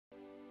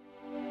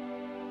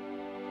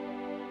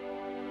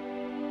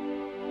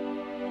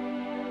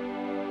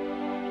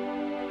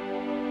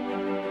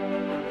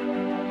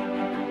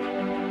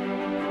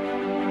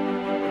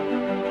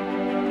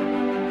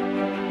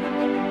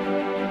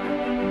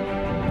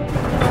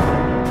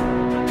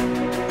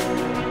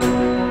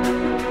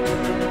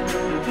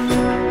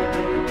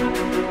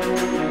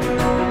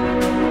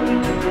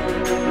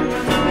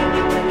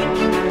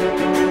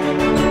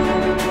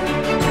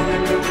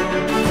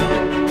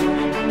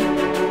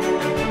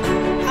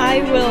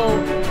I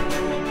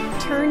will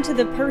turn to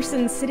the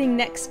person sitting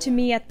next to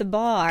me at the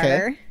bar.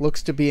 Okay.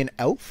 Looks to be an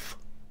elf.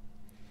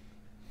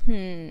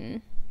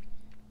 I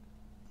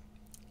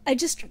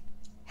just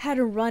had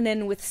a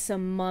run-in with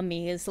some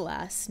mummies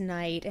last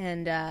night,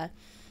 and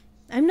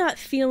I'm not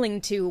feeling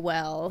too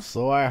well.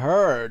 So I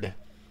heard.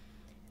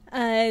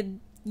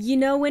 You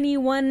know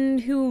anyone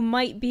who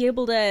might be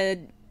able to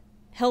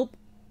help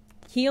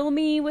heal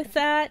me with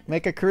that?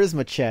 Make a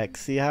charisma check.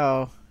 See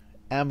how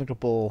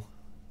amicable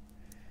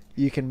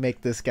you can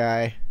make this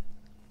guy.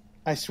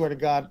 I swear to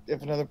God,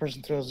 if another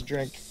person throws a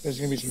drink, there's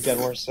going to be some dead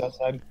horses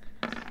outside.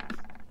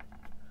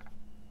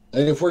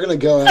 And if we're going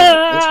to go out,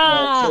 let's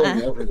not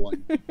killing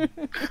everyone.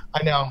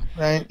 I know,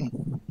 right?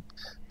 And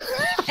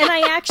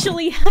I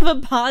actually have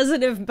a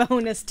positive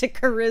bonus to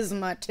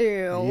charisma,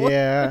 too.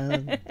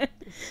 Yeah.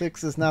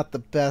 6 is not the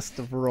best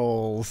of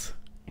rolls.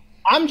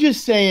 I'm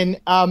just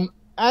saying,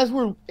 as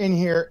we're in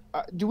here,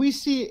 do we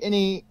see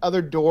any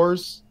other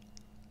doors?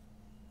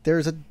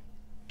 There's a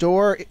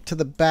door to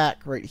the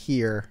back right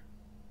here.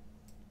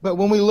 But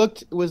when we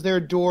looked, was there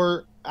a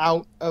door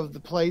out of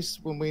the place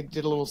when we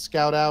did a little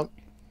scout out?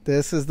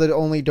 This is the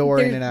only door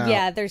in and out.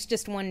 Yeah, there's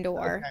just one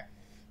door. Okay.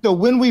 So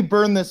when we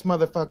burn this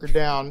motherfucker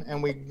down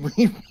and we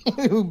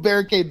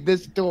barricade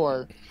this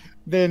door,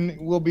 then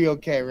we'll be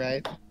okay,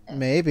 right?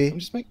 Maybe. I'm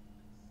just making...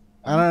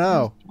 I don't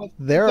know.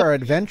 There are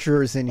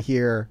adventurers in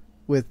here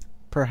with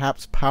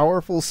perhaps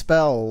powerful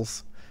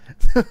spells.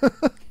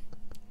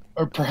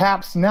 Or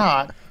perhaps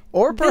not.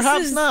 Or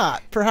perhaps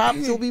not. Perhaps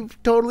you'll be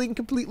totally and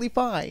completely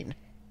fine.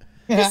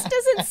 This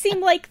doesn't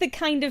seem like the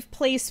kind of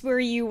place where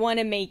you want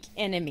to make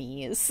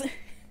enemies.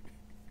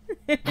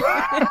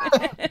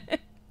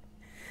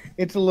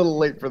 It's a little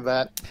late for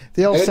that.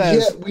 The elf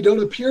says, yet we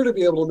don't appear to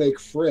be able to make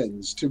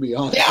friends, to be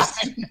honest. Yeah,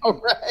 I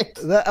know, right?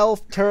 the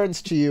elf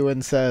turns to you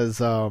and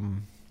says,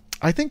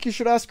 I think you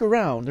should ask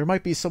around. There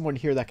might be someone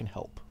here that can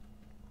help.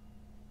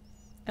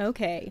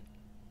 Okay.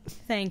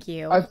 Thank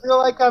you. I feel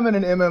like I'm in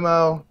an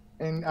MMO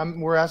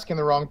and we're asking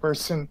the wrong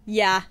person.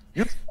 Yeah.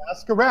 Just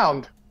ask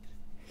around.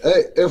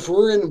 Hey, if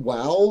we're in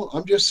WoW,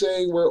 I'm just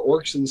saying we're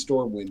orcs in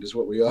Stormwind is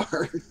what we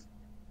are.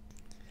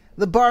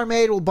 The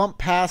barmaid will bump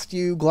past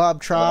you,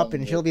 glob-trot,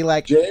 and she'll be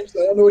like, James, I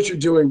don't know what you're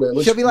doing, man.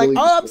 she'll be like,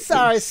 oh, I'm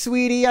sorry,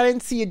 sweetie. I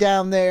didn't see you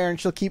down there. And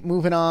she'll keep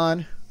moving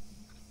on.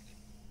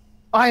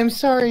 I am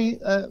sorry,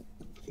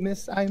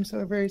 miss. I am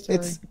so very sorry.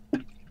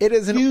 It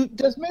is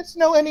does Miss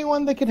know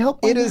anyone that can help?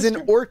 It is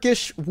an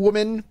orcish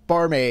woman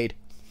barmaid.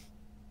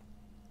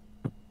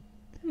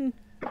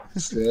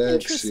 Sexy.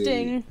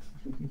 Interesting.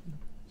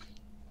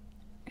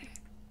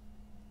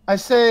 I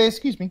say,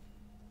 excuse me.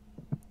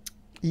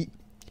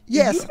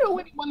 Yes. Do you know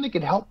anyone that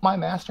could help my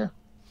master?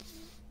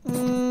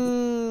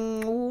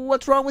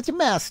 What's wrong with your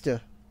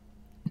master?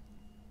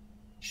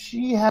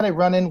 She had a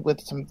run-in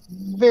with some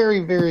very,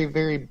 very,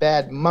 very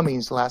bad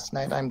mummies last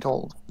night, I'm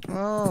told.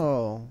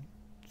 Oh.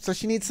 So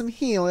she needs some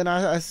healing,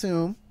 I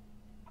assume.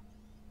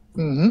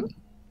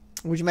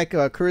 Mm-hmm. Would you make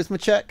a charisma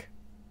check?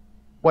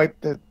 Wipe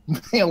the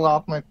nail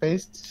off my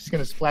face. She's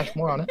going to splash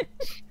more on it.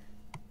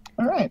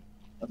 All right.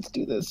 Let's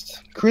do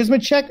this. Charisma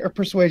check or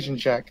persuasion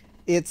check?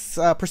 It's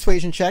a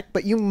persuasion check,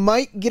 but you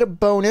might get a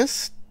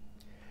bonus.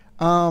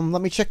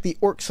 Let me check the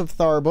Orcs of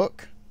Thar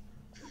book.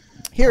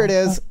 Here it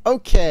is.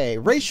 Okay,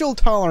 racial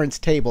tolerance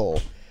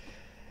table.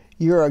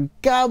 You're a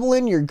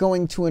goblin, you're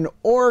going to an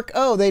orc.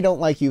 Oh, they don't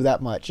like you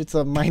that much. It's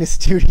a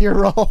 -2 to your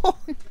roll.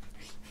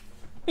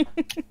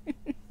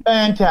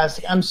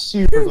 Fantastic. I'm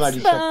super glad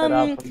you checked that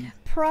out.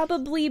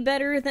 Probably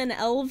better than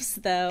elves,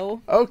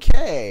 though.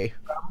 Okay.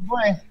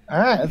 Probably. All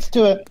right, let's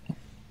do it.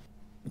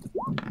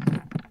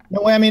 No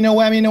whammy, no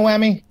whammy, no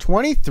whammy.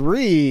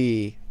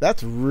 23.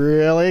 That's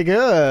really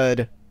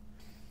good.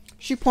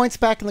 She points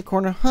back in the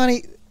corner.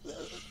 Honey,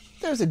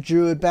 there's a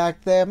druid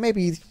back there.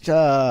 Maybe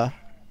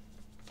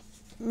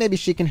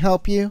she can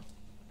help you.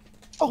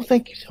 Oh,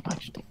 thank you so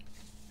much.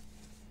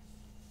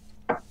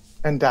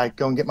 And I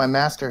go and get my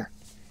master.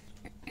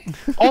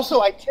 Also,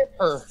 I tip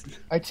her.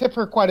 I tip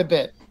her quite a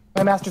bit.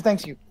 My master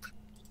thanks you.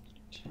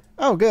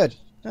 Oh, good.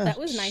 That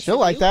was nice. She'll of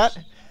like you. that.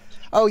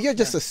 Oh, you're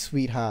just a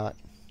sweetheart.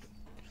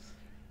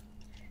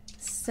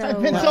 So,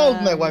 I've been told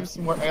and I wipe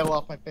some more ale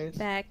off my face.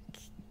 back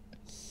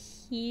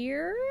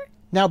here?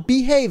 Now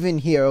behave in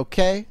here,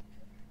 okay?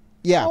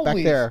 Yeah, back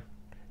Always. there.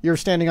 You're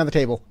standing on the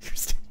table.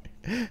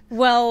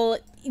 Well,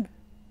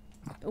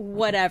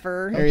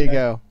 whatever. There you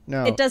go.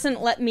 No, It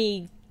doesn't let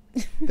me...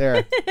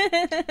 there.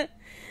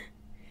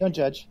 Don't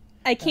judge.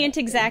 I can't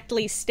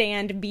exactly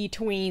stand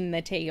between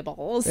the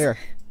tables. There.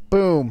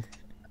 Boom.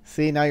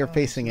 See, now you're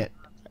facing it.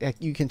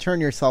 You can turn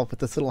yourself with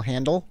this little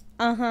handle.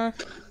 Uh-huh.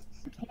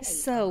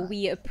 So,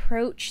 we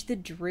approach the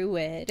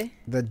druid.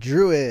 The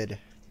druid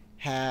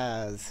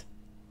has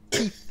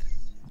teeth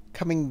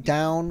coming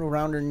down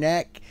around her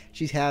neck.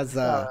 She has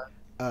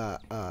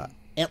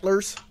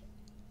antlers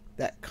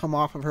that come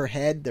off of her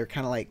head. They're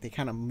kind of like, they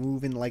kind of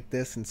move in like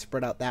this and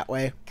spread out that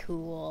way.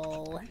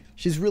 Cool.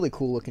 She's really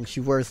cool looking. She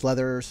wears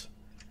leathers.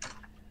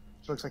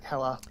 She looks like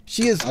Hella.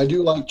 She is. I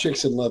do like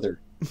chicks in leather.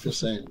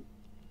 Just saying.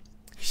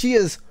 She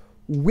is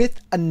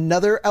with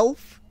another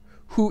elf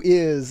who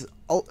is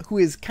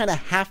kind of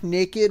half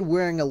naked,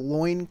 wearing a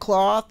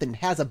loincloth and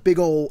has a big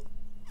old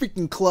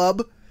freaking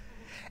club,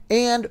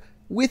 and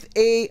with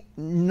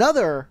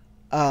another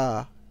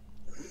elf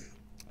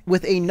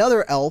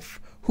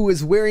who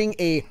is wearing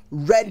a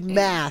red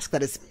mask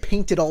that is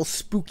painted all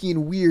spooky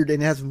and weird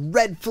and has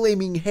red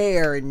flaming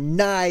hair and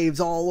knives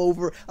all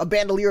over, a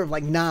bandolier of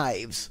like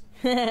knives.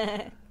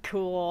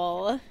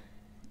 Cool.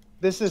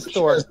 This is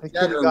Thor, the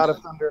god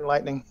of thunder and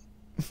lightning.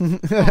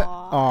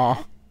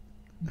 Aw.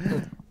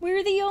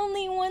 We're the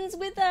only ones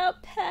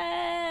without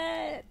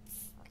pets.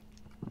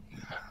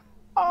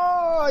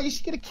 Oh, you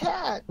should get a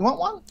cat. You want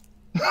one?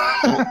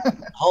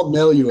 I'll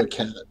mail you a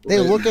cat. They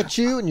look at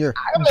you and your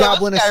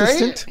goblin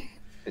assistant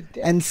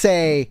and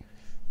say,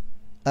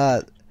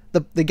 the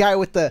guy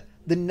with the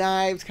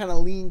knives kind of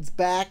leans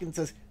back and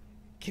says,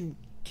 "Can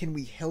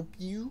we help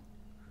you?"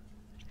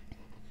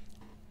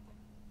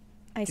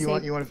 You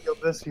want to field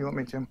this? Or you want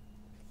me to?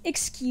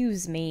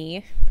 Excuse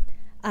me.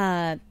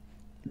 I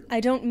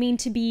don't mean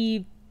to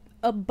be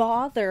a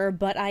bother,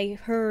 but I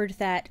heard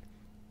that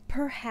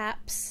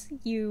perhaps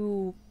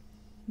you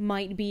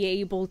might be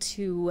able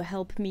to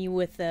help me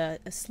with a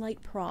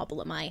slight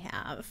problem I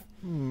have.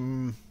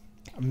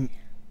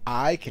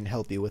 I can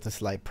help you with a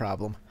slight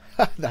problem.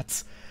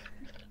 That's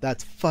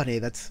funny.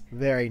 That's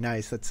very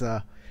nice. That's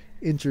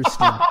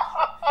interesting.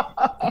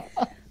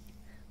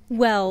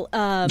 Well,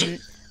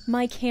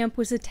 my camp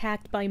was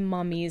attacked by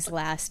mummies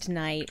last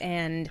night,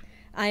 and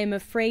I am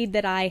afraid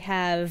that I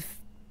have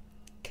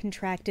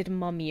contracted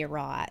mummy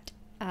rot.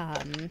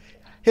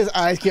 His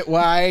eyes get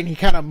wide, and he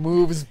kind of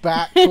moves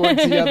back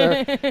towards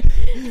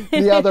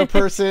the other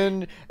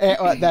person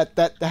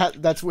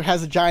that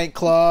has a giant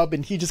club,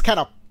 and he just kind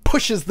of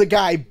pushes the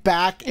guy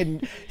back,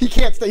 and he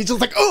can't stay. He's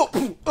just like,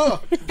 hey,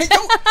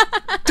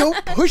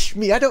 don't push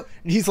me. I don't.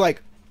 And he's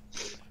like,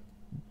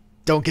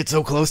 don't get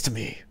so close to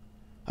me.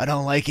 I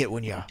don't like it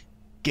when you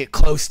get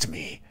close to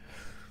me.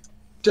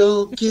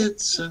 Don't get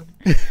so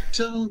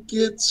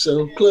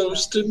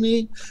close to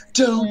me.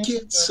 Don't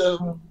get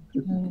so.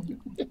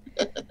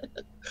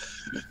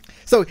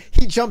 So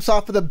he jumps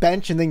off of the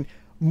bench and then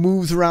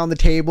moves around the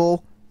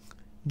table,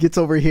 gets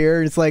over here,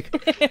 and it's like,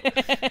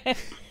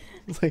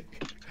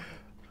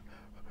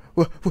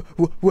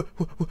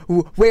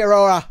 where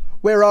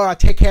Aurora,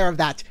 take care of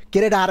that.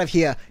 Get it out of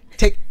here.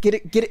 Get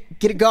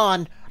it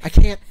gone.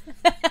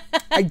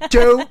 I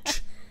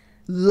don't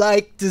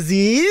like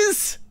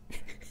disease.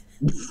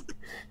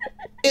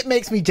 It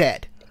makes me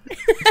dead.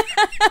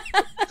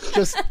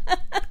 Just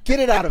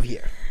get it out of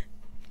here.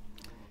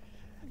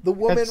 The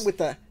woman with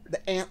the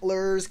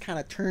antlers kind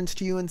of turns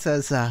to you and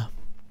says,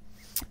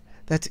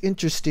 that's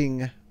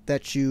interesting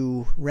that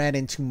you ran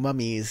into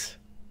mummies.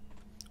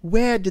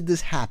 Where did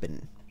this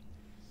happen?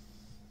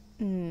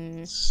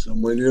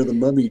 Somewhere near the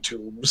mummy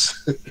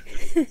tombs.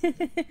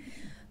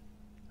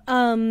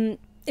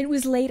 It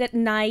was late at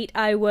night.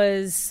 I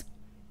was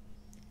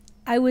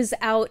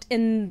out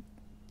in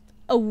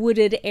a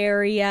wooded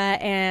area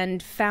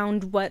and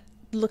found what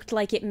looked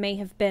like it may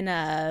have been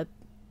an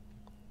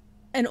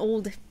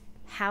old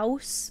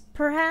house,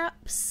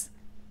 perhaps.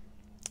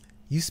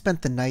 You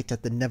spent the night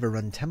at the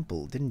Neverrun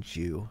Temple, didn't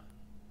you?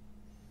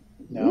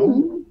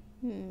 No.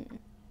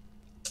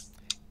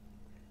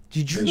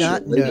 Did you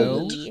not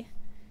know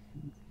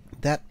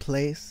that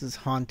place is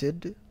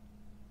haunted?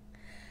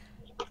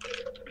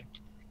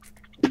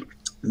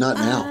 Not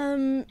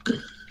now.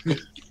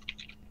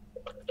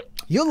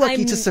 You're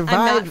lucky to survive.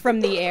 I'm not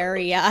from the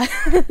area.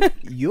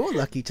 You're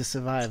lucky to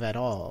survive at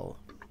all.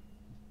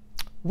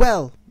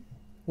 Well,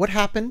 what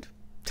happened?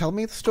 Tell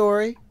me the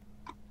story.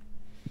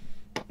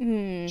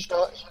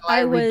 Shall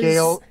I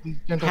regale these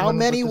gentlemen How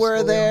many with the were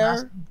story there? I'm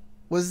asking?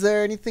 Was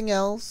there anything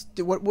else?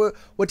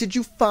 What did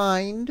you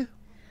find?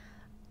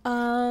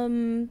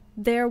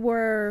 There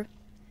were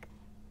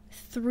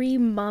 3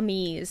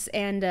 mummies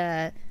and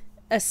a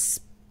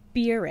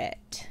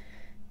spirit,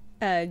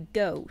 a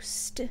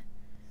ghost.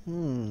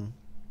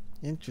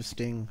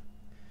 Interesting.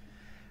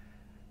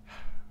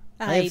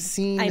 I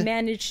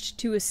managed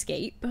to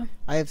escape.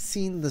 I have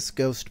seen this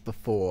ghost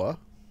before.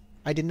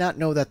 I did not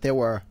know that there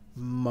were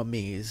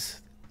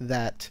mummies,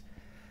 that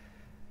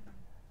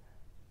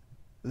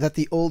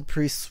the old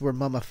priests were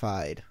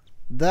mummified.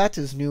 That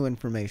is new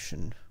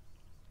information.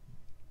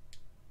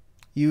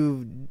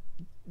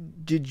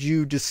 Did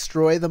you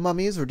destroy the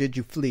mummies or did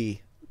you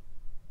flee?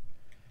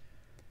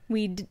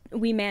 We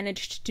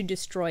managed to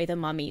destroy the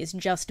mummies,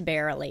 just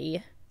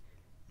barely.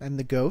 And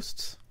the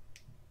ghosts?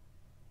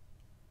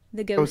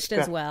 The ghost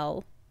as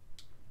well.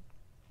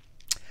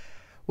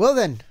 Well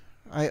then,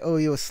 I owe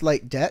you a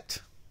slight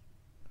debt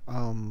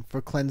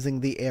for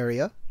cleansing the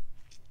area.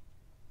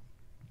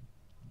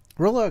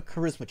 Roll a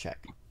charisma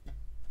check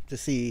to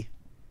see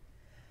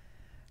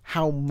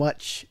how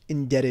much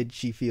indebted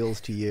she feels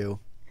to you.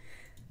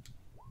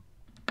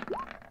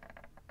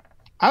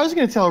 I was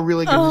going to tell a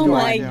really good Oh story.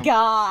 my now.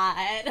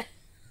 god.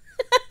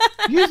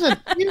 Use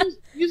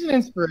an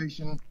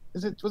inspiration.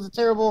 Was it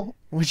terrible?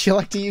 Would you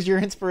like to use your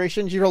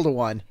inspiration? You rolled a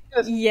 1.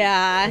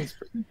 Yeah.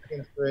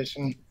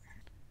 Inspiration.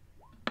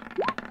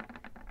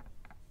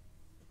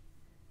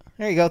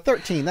 There you go,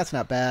 13. That's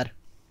not bad.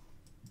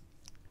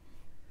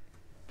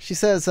 She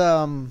says,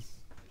 I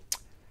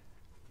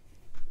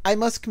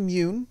must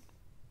commune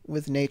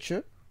with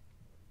nature,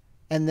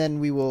 and then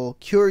we will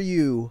cure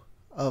you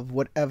of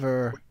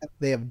whatever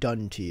they have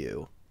done to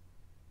you.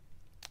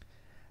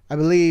 I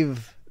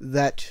believe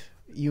that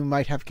you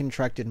might have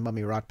contracted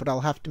mummy rot, but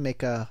I'll have to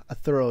make a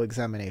thorough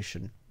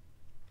examination.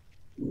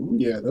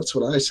 Yeah, that's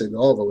what I say to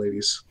all the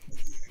ladies.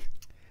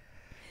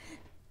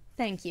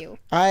 Thank you.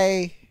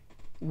 I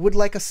would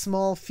like a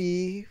small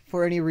fee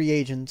for any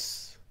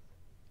reagents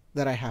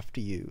that I have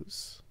to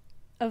use.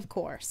 Of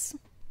course.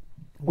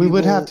 We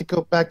would will- have to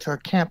go back to our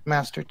camp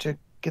master to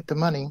get the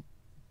money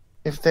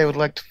if they would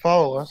like to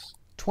follow us.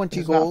 20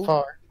 It's gold.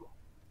 not far.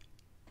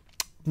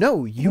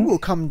 No, you will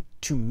come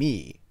to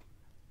me.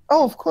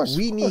 Oh, of course.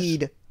 We of course.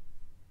 need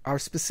our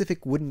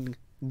specific wooden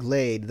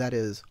glade that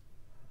is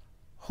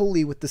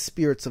holy with the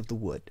spirits of the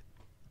wood.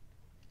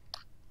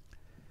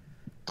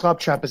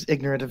 Claptrap is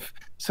ignorant of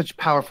such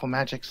powerful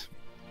magics.